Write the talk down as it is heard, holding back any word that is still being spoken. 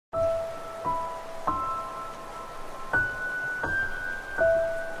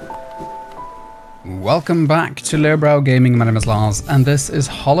Welcome back to Lowbrow Gaming. My name is Lars, and this is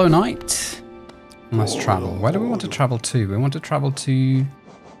Hollow Knight. Let's travel. Where do we want to travel to? We want to travel to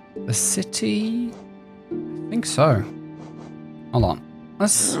the city? I think so. Hold on.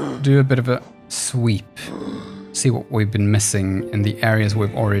 Let's do a bit of a sweep. See what we've been missing in the areas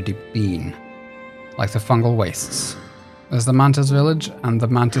we've already been. Like the fungal wastes. There's the Mantis village and the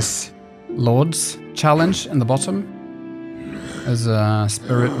Mantis Lords challenge in the bottom. There's a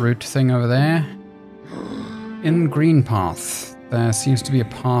spirit root thing over there. In Green Path, there seems to be a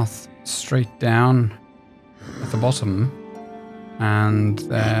path straight down at the bottom. And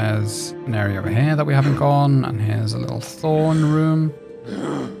there's an area over here that we haven't gone. And here's a little thorn room.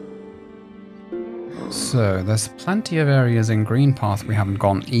 So there's plenty of areas in Green Path we haven't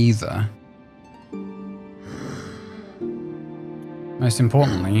gone either. Most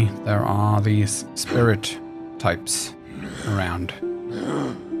importantly, there are these spirit types around.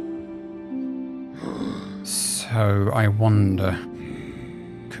 So I wonder,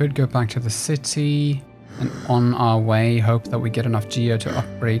 could go back to the city and on our way hope that we get enough geo to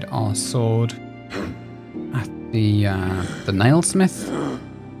upgrade our sword at the nailsmith,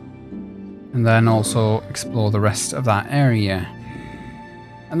 and then also explore the rest of that area.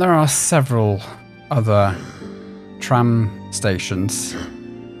 And there are several other tram stations.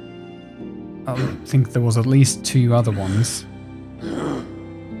 I think there was at least 2 other ones.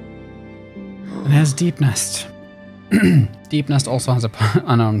 And here's Deep Nest. Deep Nest also has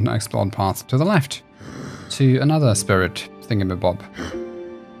an unexplored path to the left to another spirit thingamabob.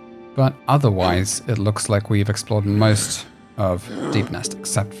 But otherwise, it looks like we've explored most of Deep Nest,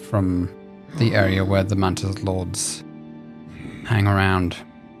 except from the area where the Mantis Lords hang around.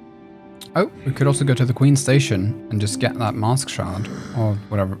 Oh, we could also go to the Queen Station and just get that mask shard, or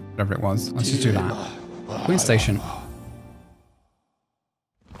whatever it was. Let's just do that. Queen Station.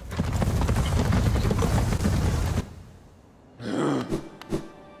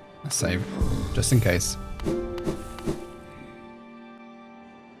 Let's save, just in case.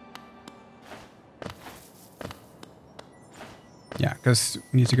 Yeah, because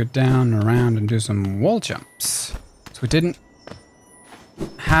we need to go down and around and do some wall jumps. So we didn't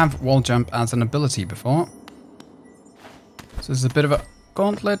have wall jump as an ability before. So this is a bit of a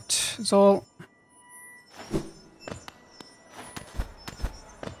gauntlet, is all.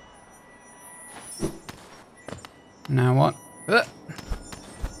 Now what?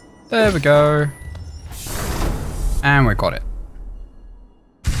 There we go. And we got it.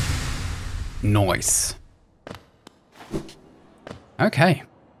 Nice. Okay.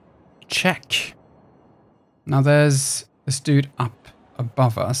 Check. Now there's this dude up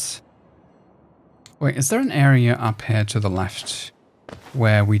above us. Wait, is there an area up here to the left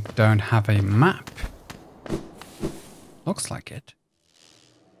where we don't have a map? Looks like it.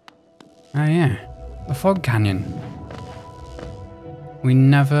 Oh yeah, the Fog Canyon. We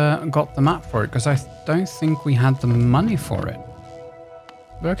never got the map for it because I don't think we had the money for it.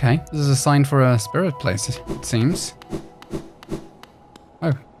 But okay, this is a sign for a spirit place, it seems.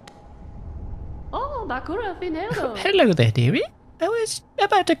 Oh. Oh, Bakura Finero. Hello there, dearie. I was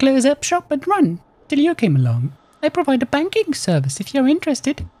about to close up shop and run till you came along. I provide a banking service if you're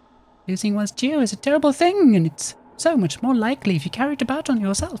interested. Losing one's geo is a terrible thing, and it's so much more likely if you carry it about on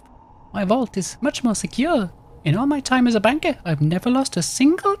yourself. My vault is much more secure. In all my time as a banker, I've never lost a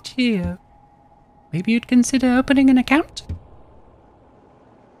single geo. Maybe you'd consider opening an account?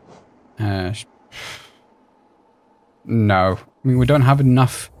 No. I mean, we don't have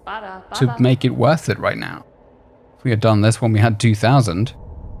enough to make it worth it right now. If we had done this when we had 2,000,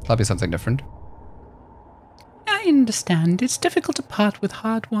 that'd be something different. I understand. It's difficult to part with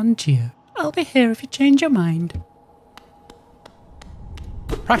hard-won geo. I'll be here if you change your mind.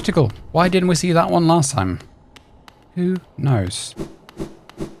 Practical. Why didn't we see that one last time? Who knows?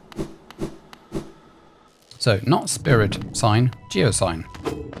 So, not spirit sign, geo sign.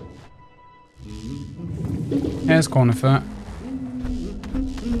 Here's Cornifer.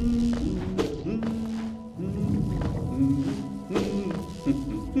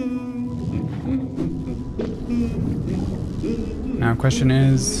 Now, question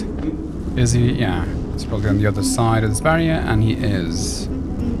is he? Yeah, he's probably on the other side of this barrier, and he is.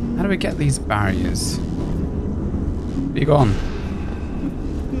 How do we get these barriers? Be gone.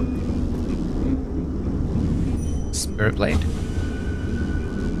 Spirit blade?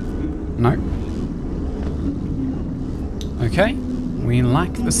 No. Okay, we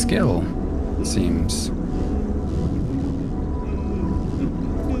lack the skill, it seems.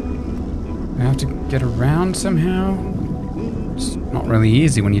 We have to get around somehow. It's not really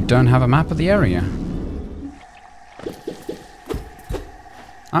easy when you don't have a map of the area.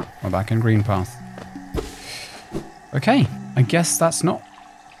 Ah, we're back in Green Path. Okay, I guess that's not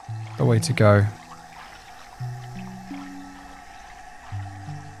the way to go.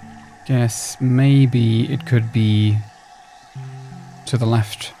 Guess maybe it could be to the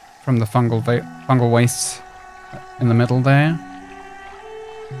left from the fungal wastes in the middle there.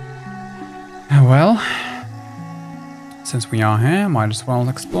 Oh well, since we are here, might as well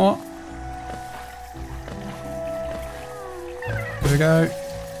explore. Here we go.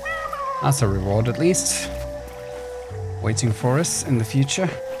 That's a reward at least. Waiting for us in the future.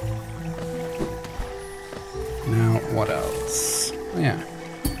 Now, what else? Oh, yeah.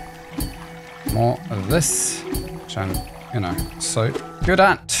 More of this, which I'm, you know, so good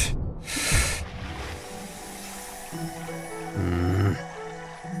at.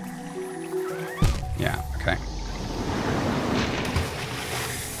 Yeah, okay.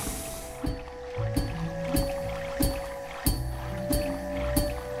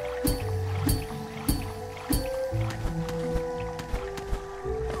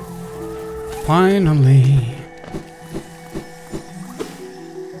 Finally.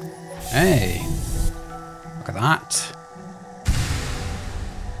 Hey, look at that.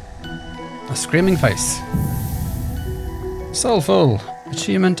 A screaming face. Soulful.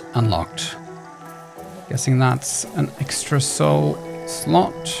 Achievement unlocked. Guessing that's an extra soul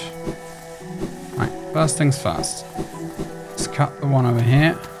slot. Right, first things first. Let's cut the one over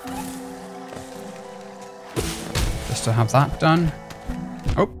here. Just to have that done.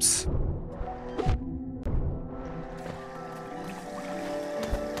 Oops.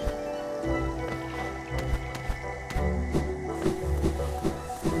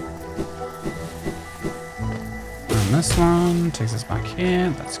 This one takes us back here.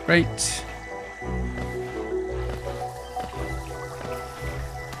 That's great.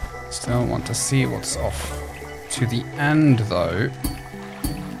 Still want to see what's off to the end, though.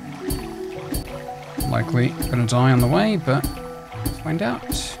 Likely gonna die on the way, but let's find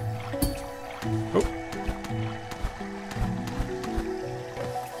out. Oh.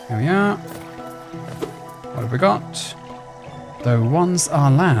 Here we are. What have we got? Though once our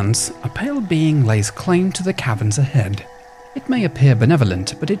lands, a pale being lays claim to the caverns ahead. It may appear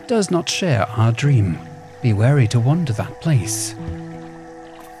benevolent, but it does not share our dream. Be wary to wander that place.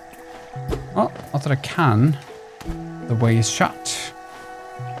 Oh, not that I can. The way is shut.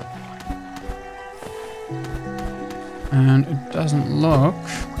 And it doesn't look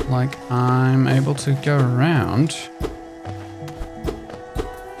like I'm able to go around.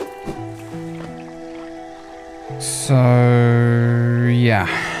 So, yeah,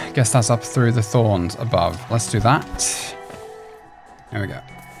 guess that's up through the thorns above. Let's do that. There we go.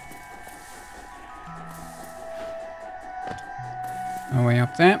 Our way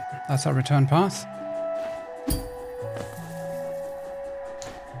up there. That's our return path.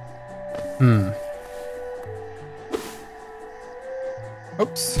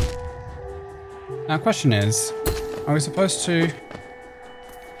 Oops. Now, question is, are we supposed to...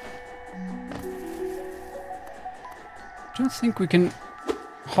 I don't think we can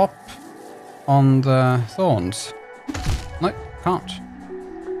hop on the thorns. Nope, can't.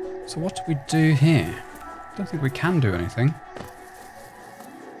 So what do we do here? I don't think we can do anything.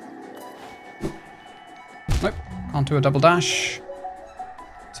 Nope, can't do a double dash.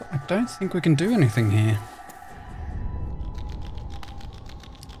 So I don't think we can do anything here.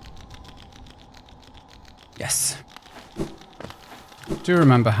 Yes. I do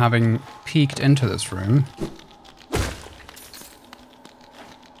remember having peeked into this room.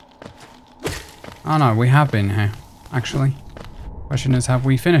 Oh no, we have been here, actually. Question is, have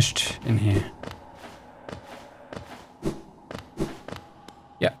we finished in here?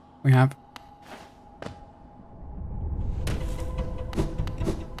 Yeah, we have.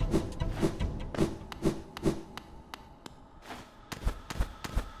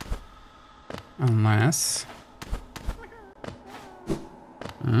 Unless...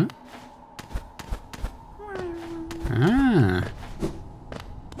 Huh? Ah.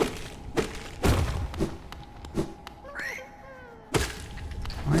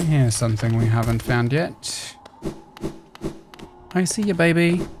 I hear something we haven't found yet. I see you,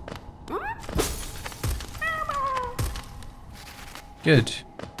 baby. Good.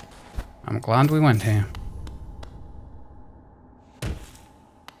 I'm glad we went here.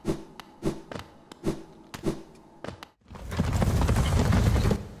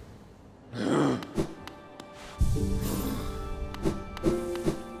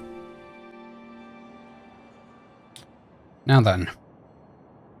 Now then.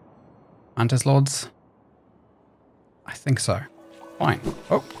 Mantis Lords? I think so. Fine.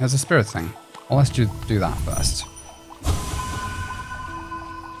 Oh, there's a spirit thing. Well, let's do that first.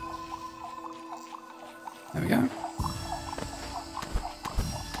 There we go.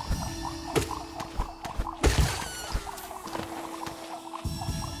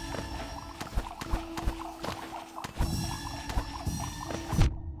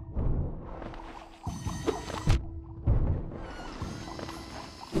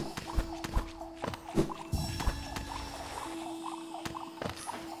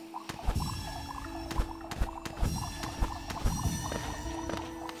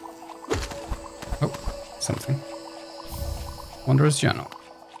 something. Wanderer's Journal.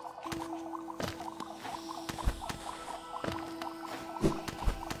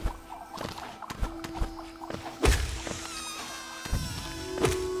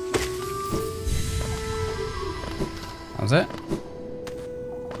 That was it. I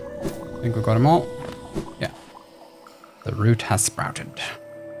think we've got them all. Yeah. The root has sprouted.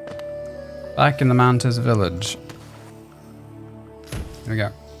 Back in the Mantis village. Here we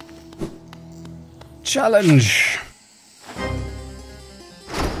go. Challenge!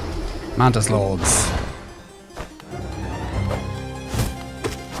 Mantis Lords.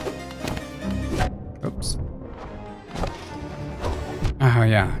 Oops. Oh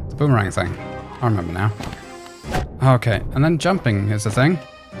yeah, the boomerang thing. I remember now. Okay, and then jumping is the thing.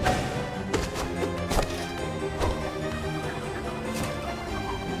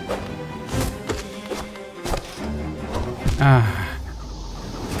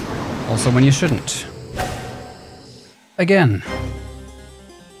 Also when you shouldn't. Again.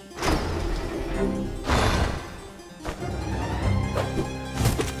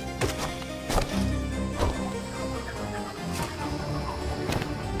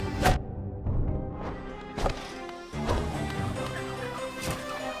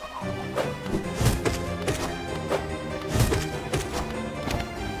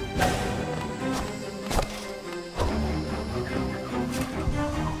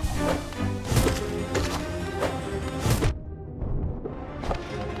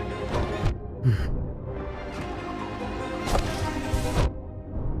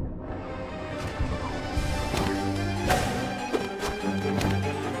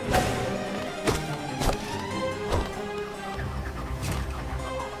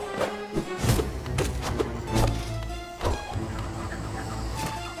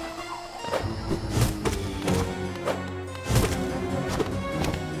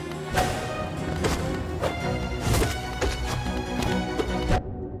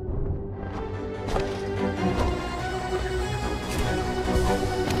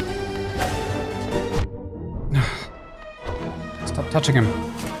 Stop touching him.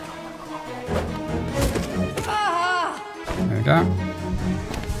 There we go.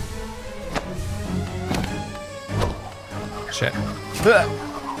 Shit.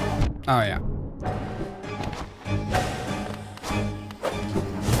 Oh yeah.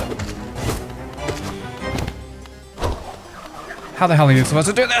 How the hell are you supposed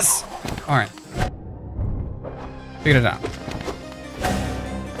to do this? Alright. Figured it out.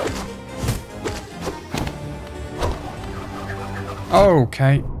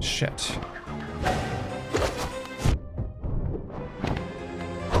 Okay, shit.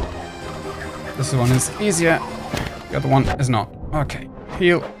 This one is easier. The other one is not. Okay,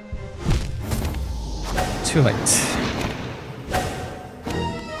 heal. Too late.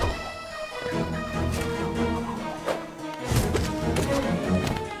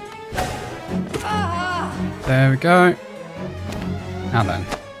 There we go. Now then.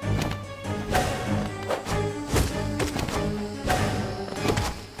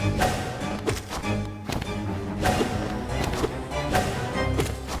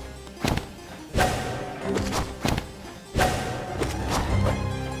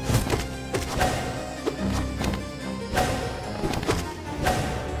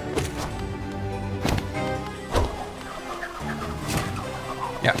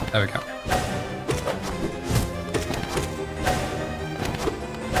 Yeah, there we go.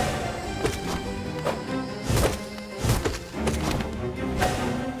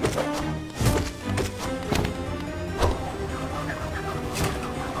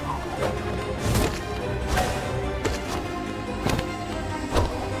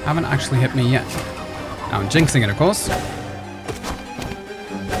 Haven't actually hit me yet. Now I'm jinxing it, of course.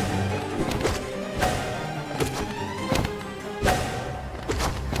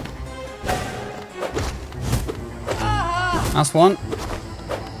 Last one.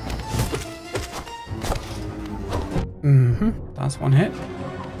 Last one hit.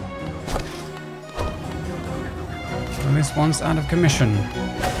 Well, this one's out of commission.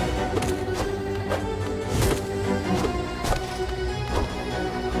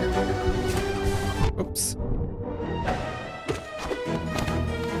 Oops.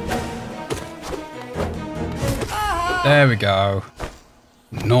 There we go.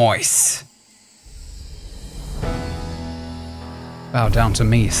 Nice. Bow down to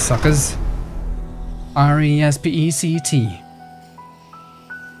me, suckers. R-E-S-P-E-C-T.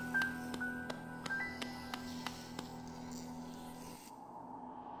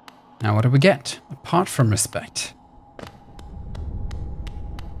 Now what do we get, apart from respect?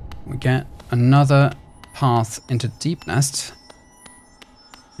 We get another path into Deep Nest.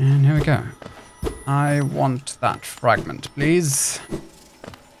 And here we go. I want that fragment, please.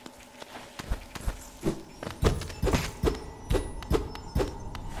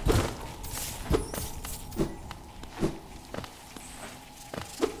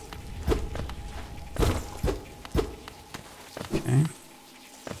 Okay.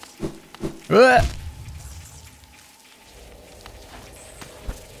 Ugh!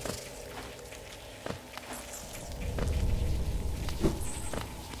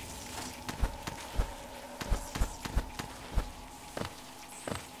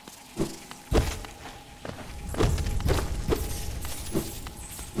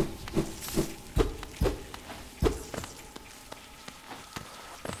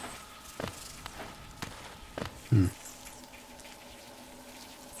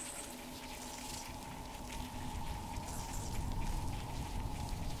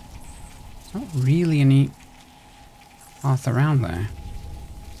 Not really any path around there.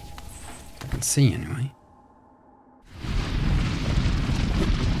 I can see anyway.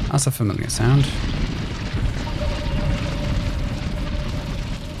 That's a familiar sound.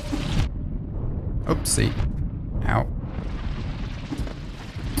 Oopsie. Ow.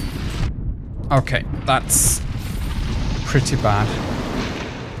 Okay, that's pretty bad.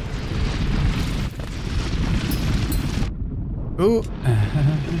 Ooh.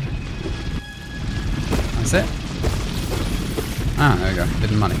 That's it. Ah, there we go.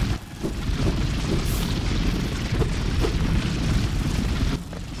 Hidden money.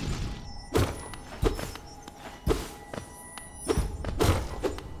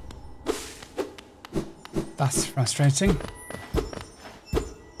 That's frustrating.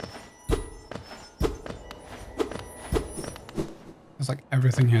 It's like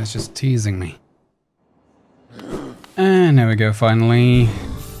everything here is just teasing me. And there we go, finally.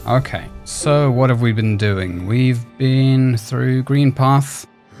 Okay, so what have we been doing? We've been through Green Path.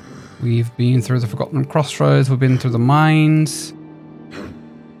 We've been through the Forgotten Crossroads. We've been through the mines.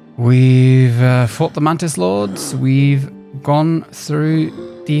 We've fought the Mantis Lords. We've gone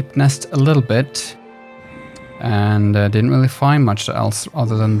through Deep Nest a little bit. And didn't really find much else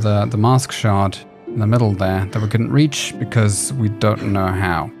other than the mask shard in the middle there that we couldn't reach because we don't know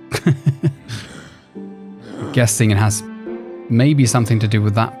how. I'm guessing it has maybe something to do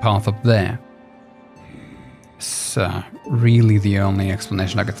with that path up there. So, really the only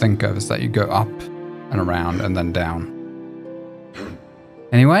explanation I could think of is that you go up and around and then down.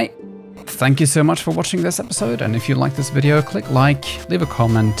 Anyway, thank you so much for watching this episode, and if you like this video, click like, leave a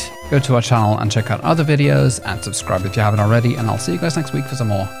comment, go to our channel and check out other videos, and subscribe if you haven't already, and I'll see you guys next week for some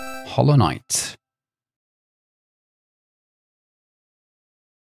more Hollow Knight.